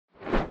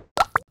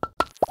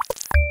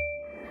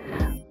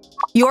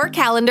Your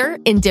calendar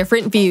in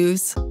different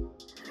views.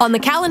 On the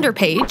calendar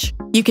page,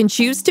 you can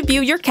choose to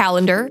view your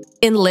calendar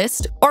in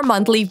list or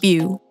monthly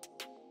view.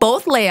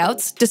 Both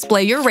layouts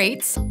display your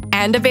rates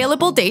and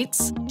available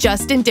dates,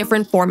 just in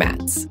different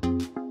formats.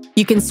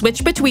 You can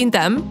switch between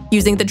them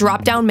using the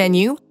drop-down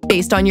menu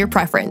based on your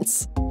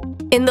preference.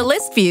 In the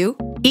list view,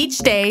 each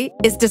day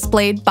is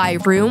displayed by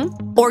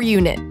room or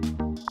unit,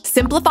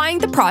 simplifying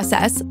the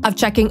process of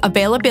checking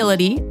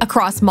availability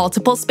across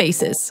multiple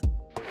spaces.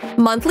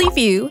 Monthly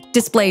view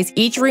displays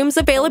each room's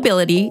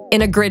availability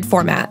in a grid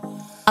format,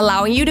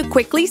 allowing you to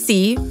quickly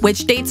see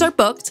which dates are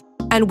booked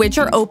and which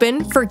are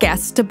open for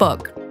guests to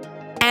book.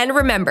 And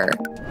remember,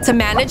 to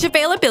manage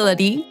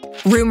availability,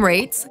 room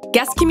rates,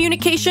 guest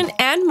communication,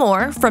 and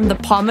more from the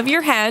palm of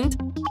your hand,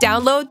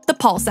 download the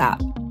Pulse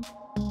app.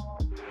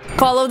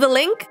 Follow the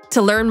link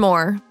to learn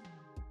more.